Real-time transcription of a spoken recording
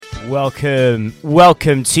Welcome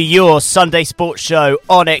to your Sunday sports show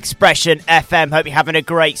on Expression FM. Hope you're having a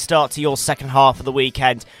great start to your second half of the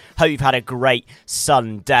weekend. Hope you've had a great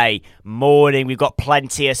Sunday morning. We've got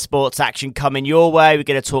plenty of sports action coming your way. We're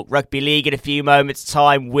going to talk rugby league in a few moments'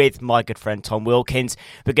 time with my good friend Tom Wilkins.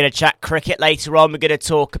 We're going to chat cricket later on. We're going to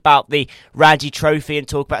talk about the Ranji Trophy and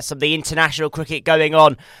talk about some of the international cricket going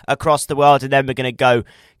on across the world. And then we're going to go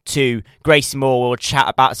to Gracie Moore. We'll chat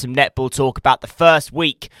about some netball, talk about the first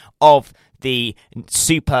week of the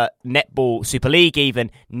Super League even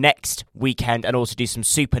next weekend, and also do some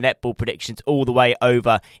Super Netball predictions all the way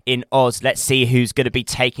over in Oz. Let's see who's going to be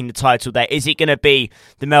taking the title there. Is it going to be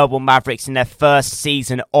the Melbourne Mavericks in their first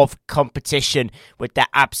season of competition with their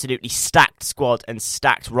absolutely stacked squad and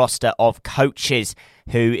stacked roster of coaches?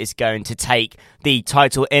 Who is going to take the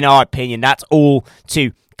title? In our opinion, that's all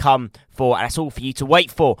to come for, and that's all for you to wait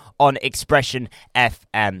for on Expression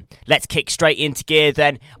FM. Let's kick straight into gear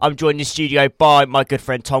then. I'm joined in the studio by my good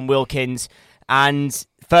friend Tom Wilkins, and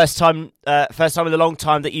first time in a long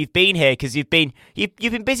time that you've been here, because you've been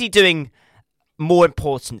busy doing more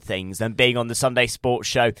important things than being on the Sunday Sports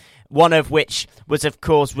Show, one of which was, of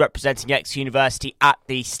course, representing Exeter University at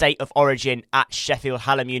the State of Origin at Sheffield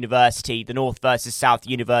Hallam University, the North versus South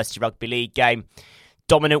University Rugby League game.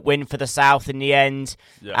 Dominant win for the South in the end,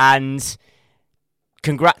 and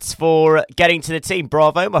congrats for getting to the team.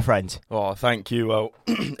 Bravo, my friend. Oh, thank you. Well,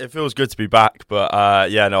 it feels good to be back, but I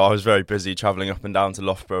was very busy travelling up and down to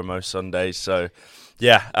Loughborough most Sundays, so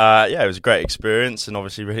it was a great experience, and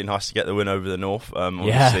obviously really nice to get the win over the North.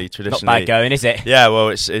 Obviously, traditionally, not bad going, is it? Yeah, well,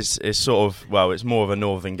 it's sort of, it's more of a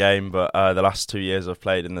northern game, but the last 2 years I've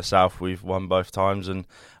played in the South, we've won both times, and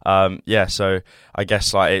so I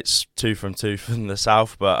guess it's 2 from 2 from the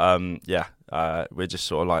South, but we're just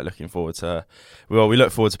sort of looking forward to. Well, we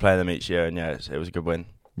look forward to playing them each year, and it was a good win.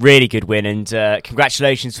 Really good win, and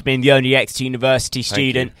congratulations for being the only Exeter University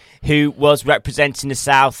student who was representing the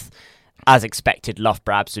South. As expected,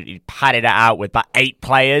 Loughborough absolutely padded it out with about 8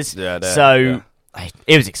 players. It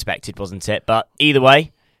was expected, wasn't it? But either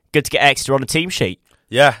way, good to get Exeter on the team sheet.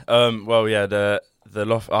 Yeah, the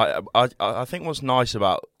Loughborough. I think what's nice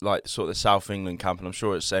about sort of the South England camp, and I'm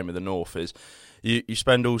sure it's the same with the North, is you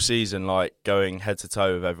spend all season going head to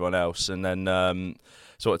toe with everyone else, and then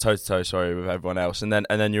sort of toe to toe, with everyone else, and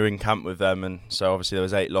then you're in camp with them, and so obviously there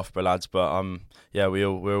was 8 Loughborough lads, but we're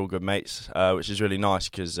all good mates, which is really nice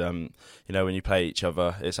because when you play each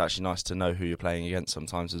other, it's actually nice to know who you're playing against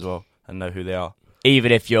sometimes as well, and know who they are.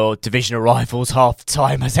 Even if you're divisional rivals half the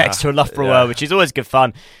time, as Exeter and Loughborough were, which is always good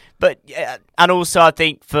fun. But and also I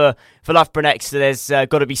think for Loughborough and Exeter, there's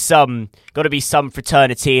got to be some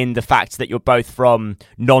fraternity in the fact that you're both from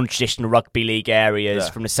non-traditional rugby league areas,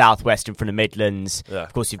 from the southwest and from the Midlands. Yeah.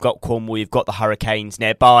 Of course, you've got Cornwall, you've got the Hurricanes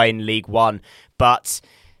nearby in League One, but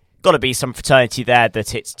got to be some fraternity there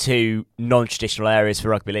that it's 2 non-traditional areas for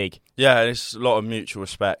rugby league. Yeah, it's a lot of mutual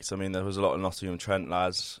respect. I mean, there was a lot of Nottingham Trent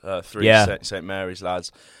lads, 3 St Mary's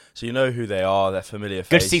lads. So you know who they are, they're familiar faces.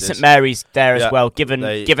 Good to see St Mary's there as well, given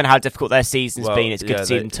how difficult their season's been. It's good to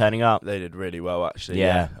see them turning up. They did really well, actually.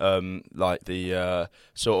 Yeah. Their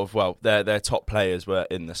top players were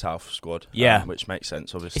in the South squad. Yeah. Which makes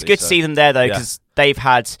sense, obviously. It's good to see them there, though, because they've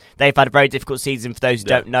had a very difficult season. For those who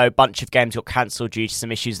don't know, a bunch of games got cancelled due to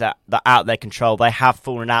some issues that are out of their control. They have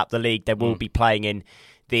fallen out of the league. They will be playing in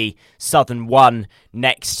the Southern One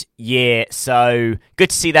next year. So good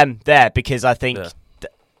to see them there, because I think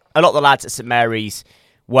a lot of the lads at St Mary's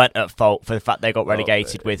weren't at fault for the fact they got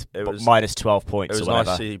relegated with minus 12 points. It was nice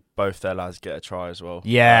to see both their lads get a try as well.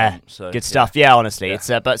 Yeah, good stuff. Yeah, honestly, it's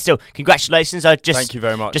but still, congratulations. Thank you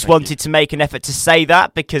very much. Just wanted to make an effort to say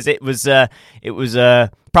that, because it was a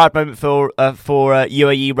proud moment for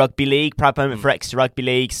UAE Rugby League, proud moment for Exeter Rugby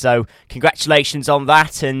League. So congratulations on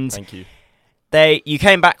that, and thank you. You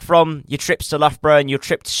came back from your trips to Loughborough and your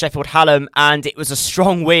trip to Sheffield Hallam, and it was a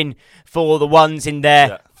strong win for the ones in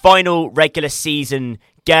their final regular season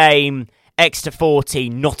game. Exeter 40,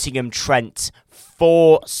 Nottingham Trent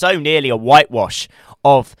 4. So nearly a whitewash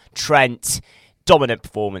of Trent. Dominant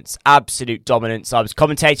performance, absolute dominance. I was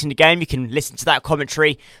commentating the game. You can listen to that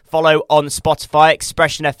commentary. Follow on Spotify,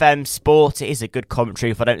 Expression FM Sport. It is a good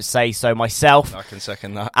commentary, if I don't say so myself. I can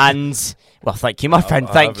second that. And, well, thank you, my friend.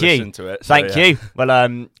 Thank you. Listened to it, thank you.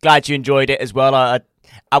 Well, glad you enjoyed it as well. At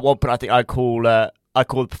one point, I think I call the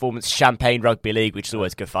performance Champagne Rugby League, which is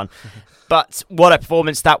always good fun. But what a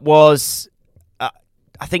performance that was.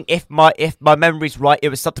 I think if my memory's right, it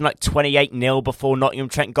was something like 28-0 before Nottingham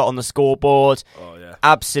Trent got on the scoreboard. Oh, yeah.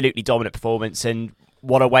 Absolutely dominant performance, and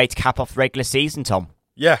what a way to cap off the regular season, Tom.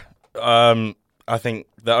 Yeah. I think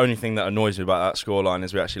the only thing that annoys me about that scoreline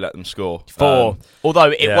is we actually let them score 4.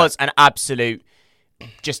 Although it was an absolute,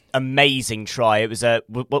 just amazing try. It was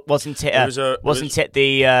wasn't it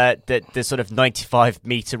the sort of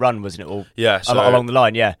 95-metre run, wasn't it? All along the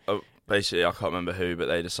line, yeah. Basically, I can't remember who, but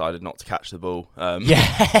they decided not to catch the ball.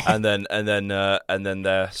 and then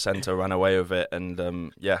their centre ran away with it,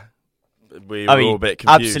 and we were all a bit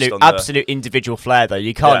confused. Absolute individual flair, though.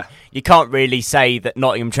 You can't really say that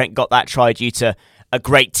Nottingham Trent got that try due to a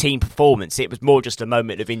great team performance. It was more just a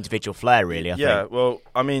moment of individual flair, really. I think. Well,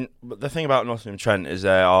 I mean, the thing about Nottingham Trent is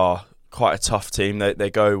they are quite a tough team. They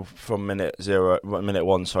go from minute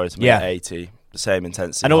 1 to minute 80. The same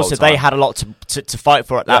intensity, and also they had a lot to fight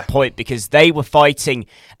for at that point, because they were fighting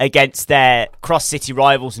against their cross-city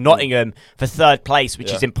rivals Nottingham for 3rd place,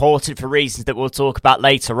 which is important for reasons that we'll talk about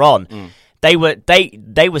later on. They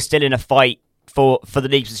were still in a fight for the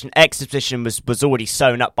league position. Exeter position was already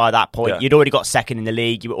sewn up by that point. You'd already got 2nd in the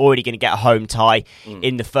league. You were already going to get a home tie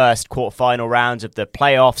in the first quarter-final round of the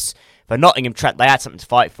playoffs. For Nottingham Trent, they had something to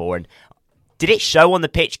fight for, and did it show on the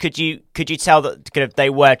pitch? Could you tell that kind of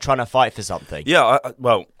they were trying to fight for something? Yeah,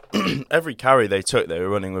 well, every carry they took, they were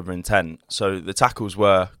running with intent. So the tackles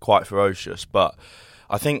were quite ferocious. But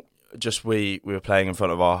I think just we were playing in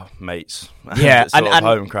front of our mates, and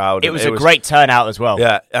home crowd. It was a great turnout as well.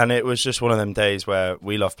 Yeah, and it was just one of them days where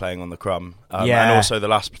we love playing on the Crumb. And also the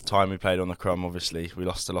last time we played on the Crumb, obviously we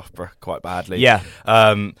lost to Loughborough quite badly. Yeah.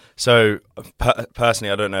 So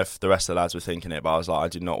personally, I don't know if the rest of the lads were thinking it, but I was like, I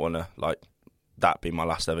do not want to that be my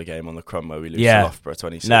last ever game on the Crumb where we lose to Loughborough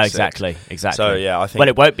 26. No, exactly. So I think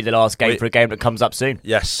it won't be the last game for a game that comes up soon.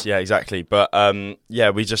 Yes, yeah, exactly. But I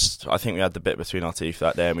think we had the bit between our teeth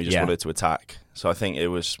that day, and we just wanted to attack. So I think it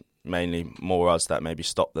was mainly more us that maybe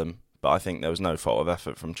stopped them. But I think there was no fault of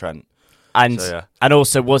effort from Trent. And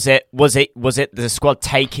also was it the squad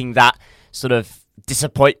taking that sort of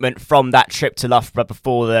disappointment from that trip to Loughborough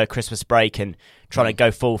before the Christmas break and trying to go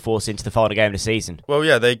full force into the final game of the season?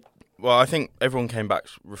 Well, I think everyone came back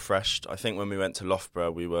refreshed. I think when we went to Loughborough,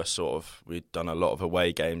 we'd done a lot of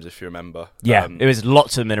away games, if you remember. Yeah, it was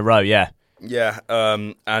lots of them in a row, yeah. Yeah,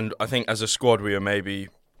 and I think as a squad, we were maybe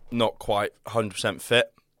not quite 100%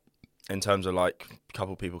 fit in terms of a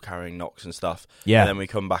couple of people carrying knocks and stuff. Yeah. And then we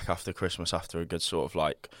come back after Christmas after a good sort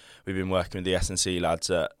of we've been working with the S&C lads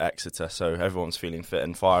at Exeter, so everyone's feeling fit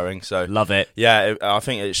and firing. So love it. Yeah, I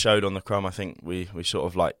think it showed on the Crumb. I think we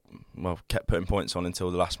sort of kept putting points on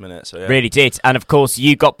until the last minute. So really did, and of course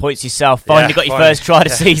you got points yourself. Finally got your first try of the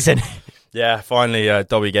season. Yeah, finally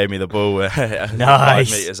Dobby gave me the ball. Nice.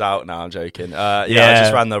 5 metres out now, I'm joking. I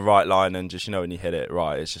just ran the right line, and just when you hit it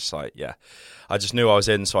right, it's just I just knew I was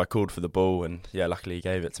in, so I called for the ball, and luckily he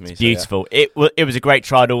gave it to me. Beautiful. It was a great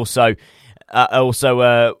try, and also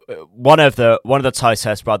one of the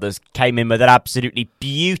Ticehurst brothers came in with an absolutely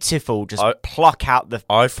beautiful pluck out the.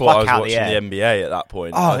 I thought I was watching the NBA at that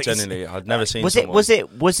point. I'd never seen. Was it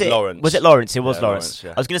Lawrence? Was it Lawrence? It was Lawrence.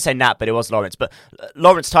 I was going to say Nat, but it was Lawrence. But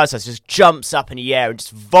Lawrence Ticehurst just jumps up in the air and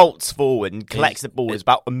just vaults forward and collects the ball. It's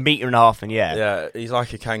about 1.5 meters in the air. Yeah, he's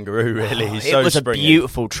like a kangaroo, really. It was a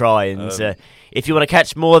beautiful try, and if you want to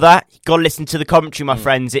catch more of that, you've got to listen to the commentary, my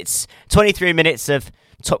friends. It's 23 minutes of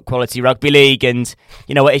top quality rugby league, and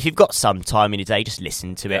you know what, if you've got some time in your day, just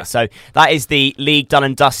listen to it. So that is the league done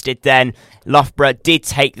and dusted then. Loughborough did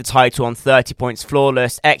take the title on 30 points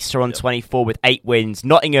flawless, Exeter on 24 with 8 wins.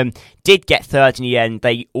 Nottingham did get third in the end.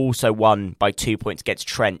 They also won by 2 points against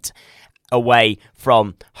Trent away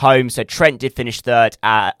from home. So Trent did finish third,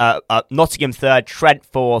 Nottingham third, Trent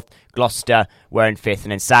fourth, Gloucester were in fifth,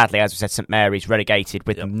 and then sadly, as we said, St Mary's relegated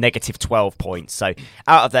with negative 12 points. So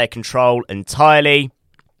out of their control entirely.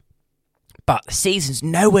 But the season's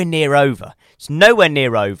nowhere near over. It's nowhere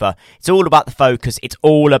near over. It's all about the focus. It's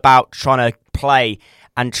all about trying to play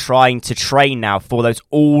and trying to train now for those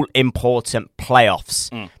all-important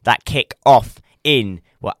playoffs that kick off in,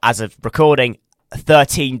 as of recording,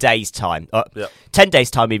 13 days' time. 10 days'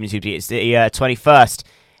 time even, it's the 21st.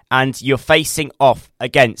 And you're facing off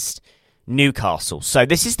against Newcastle. So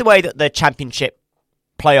this is the way that the Championship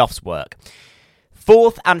playoffs work.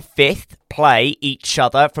 4th and 5th play each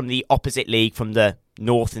other from the opposite league, from the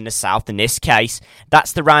north and the south in this case.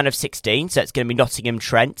 That's the round of 16, so it's going to be Nottingham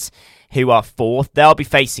Trent, who are 4th. They'll be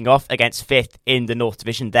facing off against 5th in the North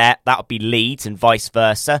Division. That'll be Leeds and vice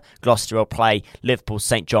versa. Gloucester will play Liverpool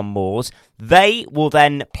St John Moores. They will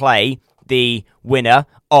then play the winner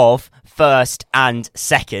of 1st and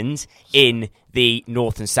 2nd in the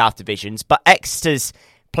North and South Divisions. But Exeter's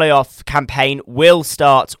playoff campaign will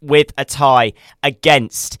start with a tie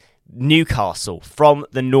against Newcastle from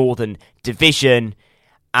the Northern Division,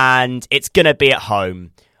 and it's going to be at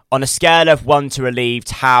home On a scale of 1 to relieved,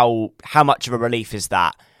 how much of a relief is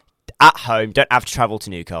that? At home, don't have to travel to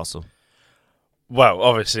Newcastle. Well,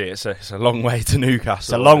 obviously, it's a long way to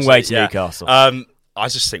Newcastle. It's a long way to Newcastle. I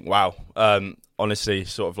just think, wow. Honestly,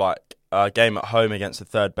 sort of like a game at home against the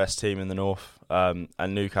third best team in the North, and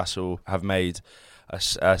Newcastle have made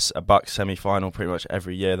a Bucks semi-final pretty much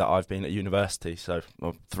every year that I've been at university. So,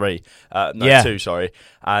 well, 2, sorry.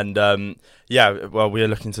 And well, we're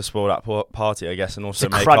looking to spoil that party, I guess, and also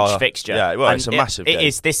it's a make crunch fixture. Yeah, well, and it's a massive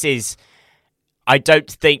game. This is. I don't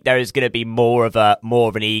think there is going to be more of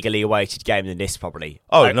an eagerly awaited game than this, probably.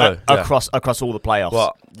 Across all the playoffs.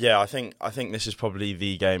 Well, yeah, I think this is probably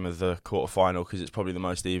the game of the quarter-final because it's probably the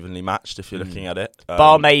most evenly matched if you're looking at it.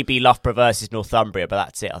 Bar maybe Loughborough versus Northumbria, but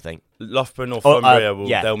that's it, I think. Loughborough, Northumbria,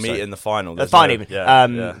 they'll meet in the final. The final even.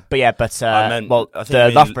 The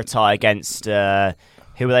Loughborough tie against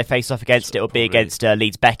who will they face off against? It will be against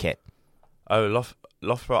Leeds Beckett. Oh,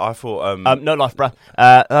 Loughborough, I thought... no, Loughborough.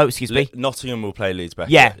 Excuse me. Nottingham will play Leeds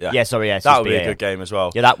Beckett. Yeah, sorry, yeah. That will be a good game as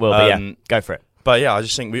well. Yeah, that will be, Go for it. But yeah, I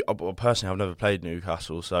just think, personally, I've never played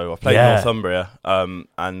Newcastle, so I've played Northumbria,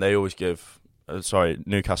 and they always give...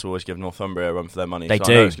 Newcastle always give Northumbria a run for their money. They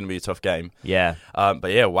do. I know it's going to be a tough game. Yeah.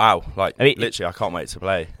 But yeah, wow. Literally, I can't wait to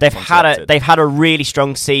play. They've had a really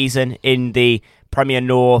strong season in the Premier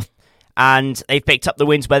North. And they've picked up the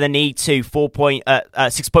wins where they need to.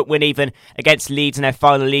 6-point win even against Leeds in their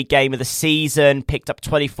final league game of the season. Picked up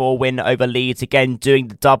 24 win over Leeds, again doing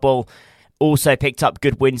the double. Also picked up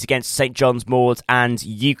good wins against St John's Moors and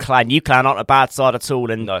UClan. UClan aren't a bad side at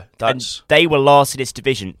all, and they were last in this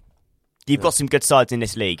division. You've got some good sides in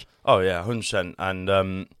this league. Oh yeah, 100%.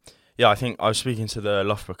 And I think I was speaking to the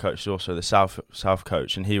Loughborough coach, also the South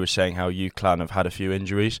coach, and he was saying how UClan have had a few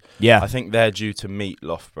injuries. Yeah, I think they're due to meet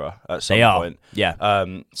Loughborough at some point. Yeah.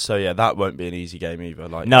 So yeah, that won't be an easy game either.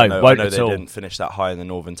 I know they didn't finish that high in the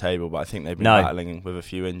Northern Table, but I think they've been battling with a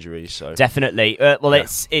few injuries. So definitely.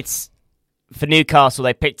 It's for Newcastle.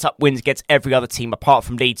 They picked up wins against every other team apart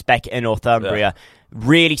from Leeds, Beckett, and Northumbria. Yeah.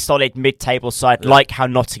 Really solid mid-table side, like how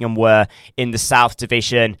Nottingham were in the South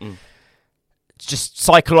Division. Just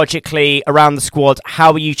psychologically around the squad,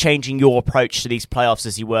 how are you changing your approach to these playoffs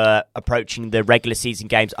as you were approaching the regular season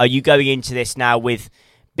games? Are you going into this now with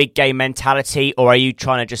big game mentality, or are you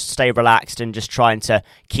trying to just stay relaxed and just trying to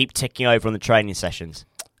keep ticking over on the training sessions?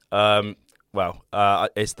 It's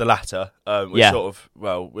the latter.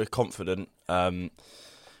 We're confident.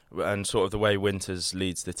 And sort of the way Winters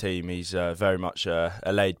leads the team, he's very much a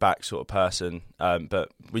laid-back sort of person. But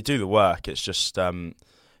we do the work. It's just, I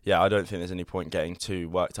don't think there's any point getting too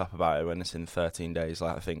worked up about it when it's in 13 days.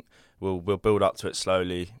 I think we'll build up to it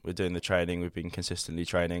slowly. We're doing the training. We've been consistently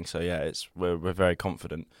training. So yeah, we're very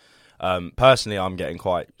confident. Personally, I'm getting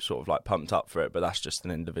quite sort of pumped up for it, but that's just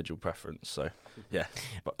an individual preference. So yeah.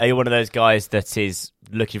 Are you one of those guys that is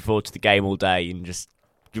looking forward to the game all day and just...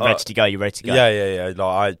 You're ready to go. You're ready to go.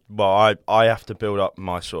 Yeah. I have to build up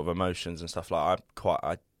my sort of emotions and stuff. I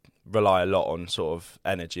rely a lot on sort of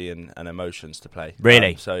energy and emotions to play.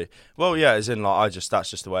 Really? As in that's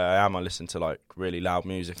just the way I am. I listen to really loud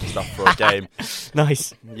music and stuff for a game.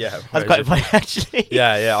 Nice. Yeah, that's quite funny actually.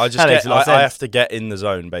 Yeah. I have to get in the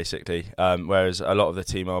zone basically. Whereas a lot of the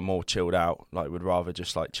team are more chilled out. Would rather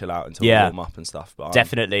just chill out until we warm up and stuff. But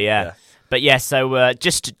definitely, yeah. But yeah, so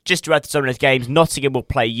just to add to some of those games, Nottingham will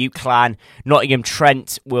play UClan. Nottingham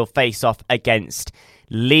Trent will face off against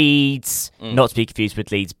Leeds, not to be confused with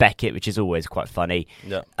Leeds Beckett, which is always quite funny.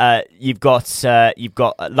 Yeah. You've got Exeter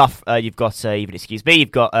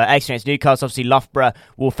against Newcastle. Obviously, Loughborough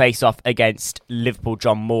will face off against Liverpool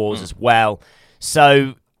John Moores as well.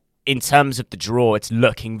 So, in terms of the draw, it's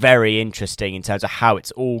looking very interesting in terms of how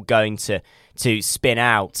it's all going to spin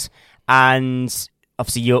out. And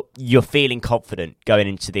obviously, you're feeling confident going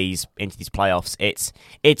into these playoffs. It's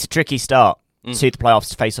a tricky start to the playoffs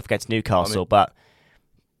to face off against Newcastle, but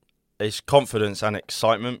it's confidence and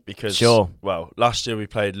excitement because last year we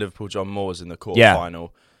played Liverpool John Moores in the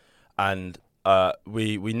quarter-final, and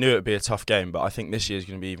we knew it would be a tough game, but I think this year is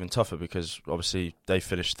going to be even tougher because obviously they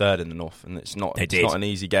finished third in the North, and it's not an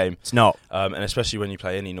easy game. It's not, and especially when you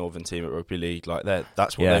play any Northern team at Rugby League,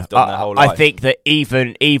 that's what they've done their whole life. I think that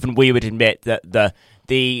even we would admit that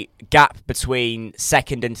the gap between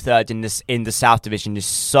second and third in the South Division is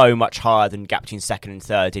so much higher than the gap between second and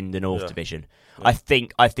third in the North Division. Yeah. I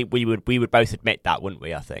think we would both admit that, wouldn't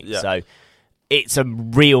we? I think so. It's a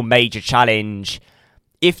real major challenge.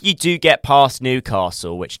 If you do get past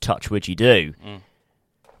Newcastle, which touch wood you do,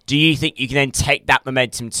 do you think you can then take that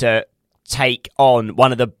momentum to take on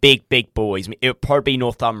one of the big boys? It would probably be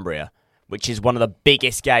Northumbria, which is one of the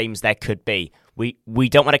biggest games there could be. we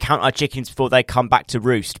don't want to count our chickens before they come back to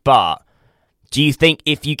roost. But do you think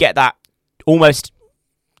if you get that almost,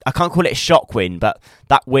 I can't call it a shock win, but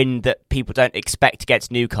that win that people don't expect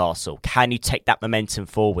against Newcastle, can you take that momentum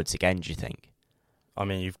forwards again, do you think? I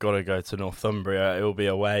mean, you've got to go to Northumbria. It'll be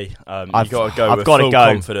away. You've got to go with full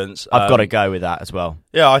confidence. I've got to go with that as well.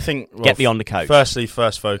 Yeah, I think... Well, get beyond the coach. Firstly,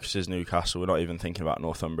 first focus is Newcastle. We're not even thinking about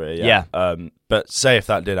Northumbria yet. Yeah. But say if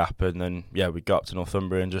that did happen, then, yeah, we'd go up to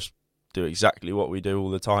Northumbria and just do exactly what we do all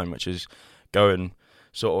the time, which is go and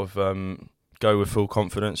sort of go with full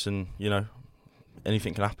confidence and,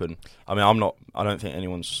 anything can happen. I mean, I don't think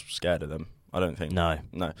anyone's scared of them. I don't think. No. I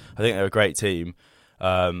think they're a great team.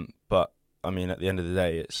 But... I mean, at the end of the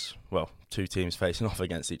day, it's, two teams facing off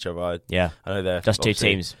against each other. I know they're just two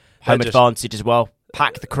teams. Home advantage as well.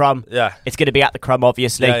 Pack the Crumb. Yeah. It's going to be at the Crumb,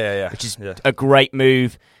 obviously. Yeah. Which is a great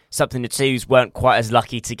move. Something the Twos weren't quite as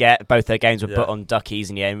lucky to get. Both their games were put on duckies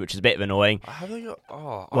in the end, which is a bit of annoying. Have they got?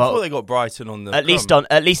 I thought they got Brighton on the. At least on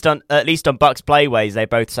Bucks Playways, they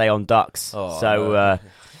both say on ducks.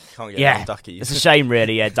 Can't get on duckies. It's a shame,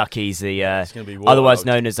 really. Yeah, duckies, it's gonna be otherwise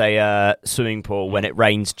known as a swimming pool when it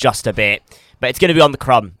rains just a bit. But it's going to be on the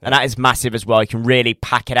Crumb, and that is massive as well. You can really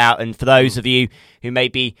pack it out. And for those of you who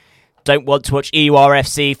maybe don't want to watch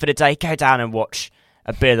EURFC for the day, go down and watch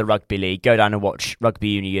a bit of the Rugby League. Go down and watch Rugby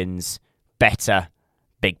Union's better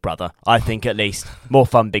Big Brother, I think, at least. More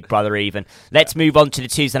fun Big Brother even. Let's move on to the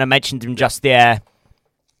Twos, and I mentioned them just there.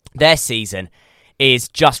 Their season is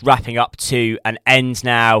just wrapping up to an end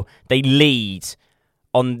now. They lead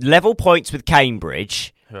on level points with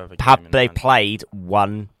Cambridge. Have they played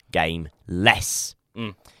one game less?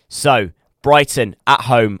 So, Brighton at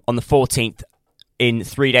home on the 14th in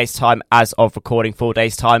 3 days' time as of recording, 4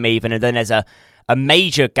 days' time even. And then there's a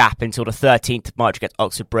major gap until the 13th of March against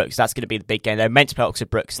Oxford Brookes. That's going to be the big game. They're meant to play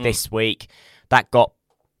Oxford Brookes this week. That got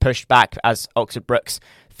pushed back as Oxford Brookes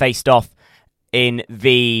faced off in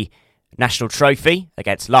the National Trophy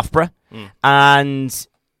against Loughborough. And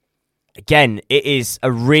again, it is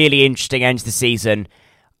a really interesting end to the season.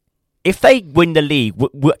 If they win the league,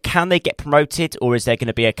 can they get promoted, or is there going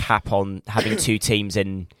to be a cap on having two teams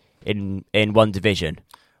in one division?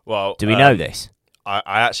 Well, do we know this? I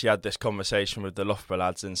actually had this conversation with the Loughborough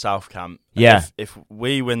lads in South Camp. Yeah. If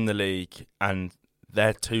we win the league and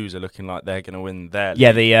their Twos are looking like they're going to win their league.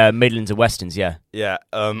 Yeah, the Midlands and Westerns, yeah. Yeah.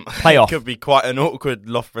 Playoff. It could be quite an awkward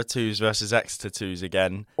Loughborough Twos versus Exeter Twos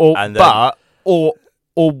again. Or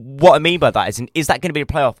what I mean by that is that going to be a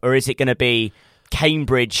playoff, or is it going to be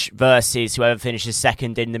Cambridge versus whoever finishes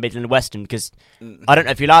second in the Midland and Western? Because I don't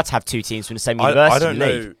know if you're allowed to have two teams from the same university. I don't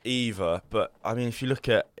know either, but I mean, if you look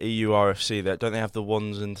at EURFC, don't they have the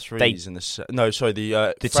ones and threes in the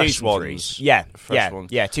the twos and threes? Yeah,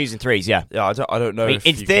 twos and threes. Yeah, I don't know. I mean,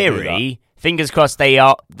 in theory, fingers crossed they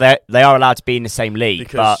are allowed to be in the same league.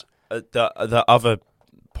 Because the other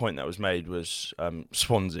point that was made was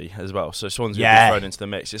Swansea as well. So Swansea will be thrown into the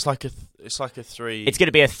mix. It's like a three. It's going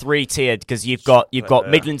to be a three-tiered because you've got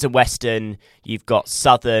Midlands and Western, you've got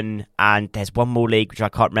Southern, and there's one more league which I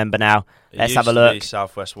can't remember now. Let's have a look. Be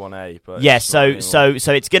Southwest 1A, but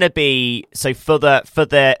so it's going to be for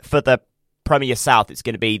the Premier South. It's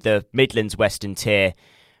going to be the Midlands Western tier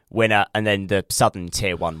winner and then the Southern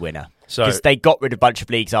tier 1 winner. Because they got rid of a bunch of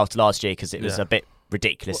leagues after last year because it was a bit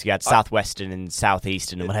ridiculous. You had Southwestern and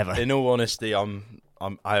Southeastern and whatever. In all honesty, I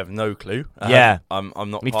have no clue. I'm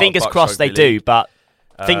not. I mean, fingers crossed they do, but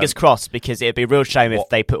fingers crossed, because it'd be a real shame if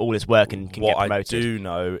they put all this work and can get promoted. What I do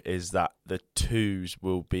know is that the Twos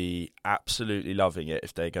will be absolutely loving it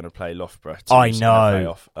if they're going to play Loughborough. I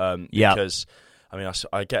know. Because I mean,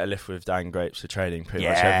 I get a lift with Dan Grapes for training pretty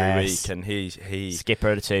much every week, and he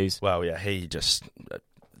skipper of the Twos. Well, yeah, he just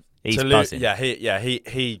he's buzzing.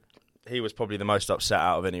 He was probably the most upset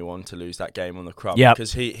out of anyone to lose that game on the Crumb,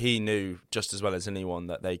 because he knew just as well as anyone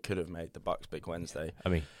that they could have made the Bucks Big Wednesday. I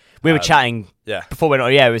mean, we were chatting before we went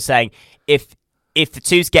on. Yeah, we were saying if the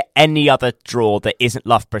Twos get any other draw that isn't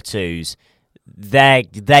Loughborough Twos, they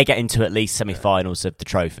get into at least semi-finals of the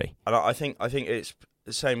trophy. And I think it's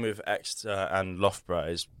the same with Exeter and Loughborough.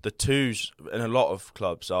 Is the Twos in a lot of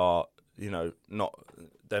clubs are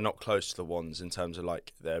they're not close to the ones in terms of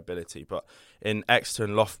like their ability, but in Exeter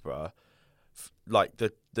and Loughborough, like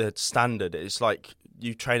the standard is like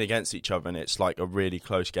you train against each other and it's like a really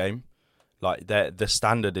close game. Like the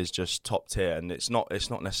standard is just top tier, and it's not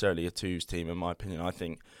necessarily a Twos team in my opinion. I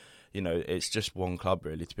think it's just one club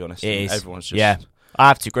really, to be honest. It is. Everyone's just I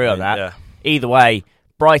have to agree on that. Yeah. Either way,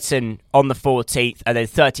 Brighton on the 14th and then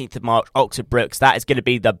 13th of March, Oxford Brookes. That is going to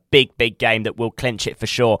be the big game that will clinch it for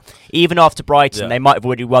sure. Even after Brighton, they might have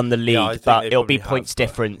already won the league, but it'll be points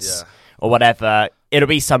difference or whatever. it'll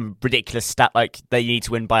be some ridiculous stat like they need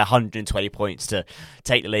to win by 120 points to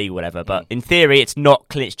take the league or whatever. But in theory, it's not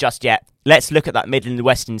clinched just yet. Let's look at that Midland and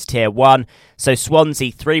Western's Tier 1. So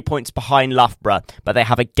Swansea 3 points behind Loughborough, but they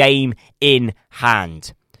have a game in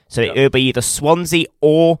hand. So it'll be either Swansea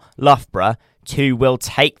or Loughborough who will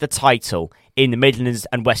take the title in the Midlands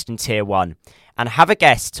and Western Tier 1. And have a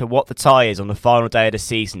guess to what the tie is on the final day of the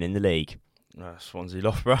season in the league. Swansea,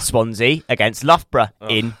 Loughborough. Swansea against Loughborough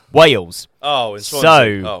in Wales. Oh, in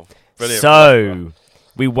Swansea. Brilliant. So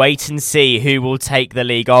we wait and see who will take the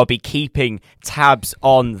league. I'll be keeping tabs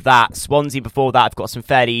on that. Swansea before that, I've got some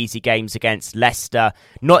fairly easy games against Leicester.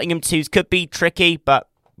 Nottingham 2s could be tricky, but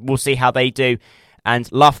we'll see how they do.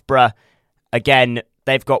 And Loughborough, again,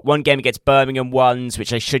 they've got one game against Birmingham ones, which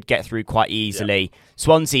they should get through quite easily. Yeah.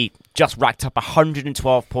 Swansea just racked up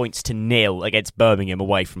 112 points to 0 against Birmingham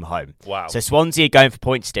away from home. Wow. So Swansea are going for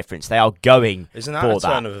points difference. They are going Isn't that for a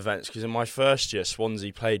turn of events? Because in my first year,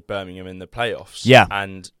 Swansea played Birmingham in the playoffs. Yeah.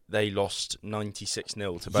 And they lost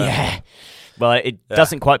 96-0 to Birmingham. Yeah. Well, it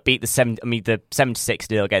doesn't quite beat the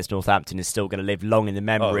 76-0 against Northampton is still going to live long in the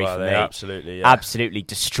memory for me. Absolutely, absolutely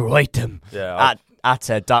destroyed them. Yeah.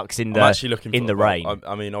 At Ducks in the rain.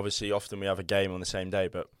 I mean, obviously, often we have a game on the same day,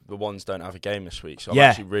 but the ones don't have a game this week. So I'm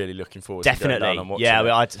actually really looking forward to going down and watching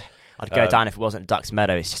it. I'd go down if it wasn't Ducks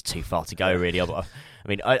Meadow. It's just too far to go, really. I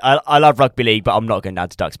mean, I love rugby league, but I'm not going down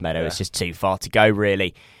to Ducks Meadow. Yeah. It's just too far to go,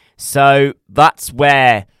 really. So that's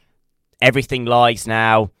where everything lies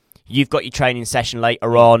now. You've got your training session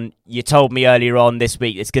later on. You told me earlier on this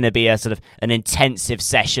week it's going to be a sort of an intensive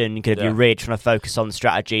session. You're going to be really trying to focus on the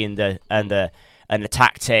strategy and the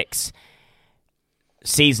tactics.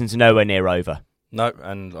 Season's nowhere near over. No,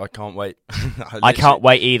 and I can't wait. I can't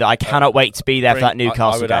wait either. I cannot wait to be there for that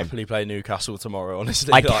Newcastle game. I would happily play Newcastle tomorrow,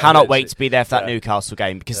 honestly. I cannot wait to be there for that Newcastle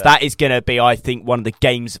game because that is going to be, I think, one of the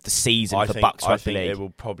games of the season for Bucks Rugby League. I think it will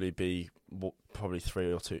probably be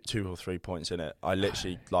two or three points in it. I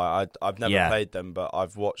literally I've never played them, but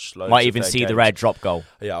I've watched loads. Might even see the red drop goal.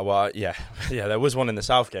 Yeah, well, yeah. There was one in the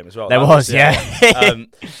South game as well. There was.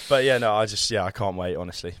 But no, I can't wait,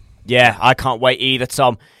 honestly. Yeah, I can't wait either,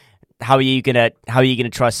 Tom. How are you gonna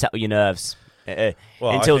try to settle your nerves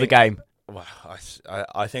until the game? Well,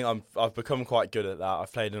 I think I've become quite good at that.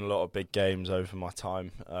 I've played in a lot of big games over my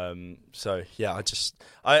time. So yeah,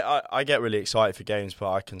 I get really excited for games,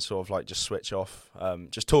 but I can sort of like just switch off.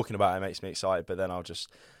 Just talking about it makes me excited, but then I'll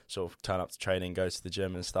just sort of turn up to training, go to the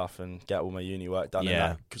gym and stuff, and get all my uni work done.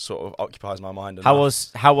 Yeah. And that sort of occupies my mind. How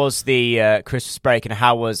was the Christmas break, and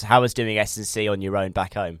how was doing S&C on your own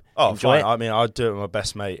back home? Oh, Enjoy fine. It? I mean, I do it with my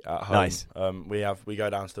best mate at home. Nice. We go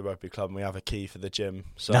down to the rugby club and we have a key for the gym.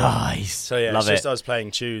 So, nice. So yeah, Love it's just us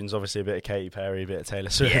playing tunes. Obviously, a bit of Katy Perry, a bit of Taylor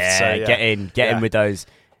Swift. Yeah, so, yeah. Get in with those.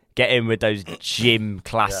 Get in with those gym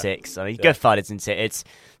classics. I mean, good fun, isn't it? It's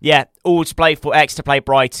all to play for. Exeter play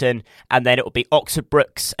Brighton, and then it will be Oxford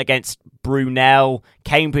Brooks against Brunel.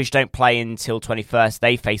 Cambridge don't play until 21st.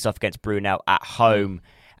 They face off against Brunel at home,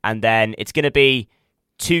 and then it's going to be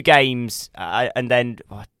 2 games, and then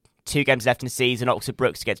 2 games left in the season. Oxford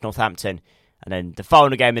Brooks against Northampton, and then the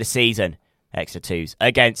final game of the season, Exeter 2s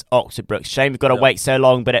against Oxford Brooks. Shame we've got to wait so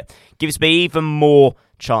long, but it gives me even more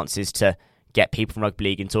chances to get people from rugby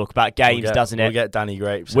league and talk about games, doesn't it? We'll get Danny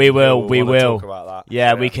Grapes. We will. Talk about that.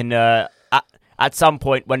 Yeah, we can. At some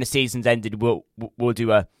point when the season's ended, we'll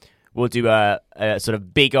do a sort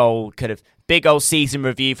of big old season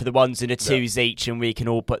review for the ones and the twos each, and we can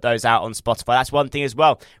all put those out on Spotify. That's one thing as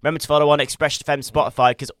well. Remember to follow on Expression FM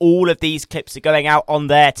Spotify because all of these clips are going out on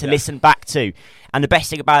there to listen back to. And the best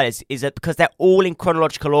thing about it is that because they're all in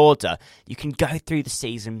chronological order, you can go through the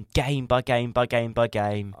season game by game by game by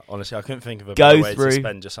game. Honestly, I couldn't think of a better way to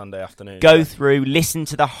spend your Sunday afternoon. Go through, listen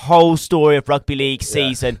to the whole story of rugby league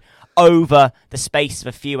season over the space of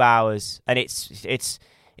a few hours, and it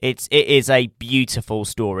is a beautiful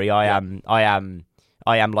story. I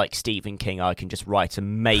am like Stephen King. I can just write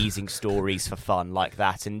amazing stories for fun like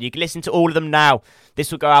that. And you can listen to all of them now. This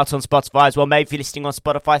will go out on Spotify as well. Maybe if you're listening on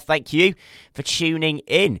Spotify, thank you for tuning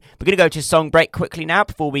in. We're going to go to a song break quickly now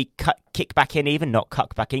before we kick back in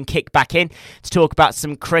to talk about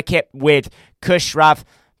some cricket with Kushrav.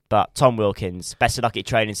 But Tom Wilkins, best of luck at your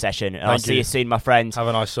training session. And I'll see you soon, my friend. Have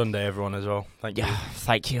a nice Sunday, everyone, as well. Thank you.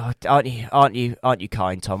 Thank you. Aren't you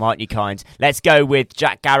kind, Tom? Aren't you kind? Let's go with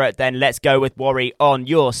Jack Garrett then. Let's go with Worry on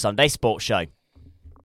your Sunday Sports Show.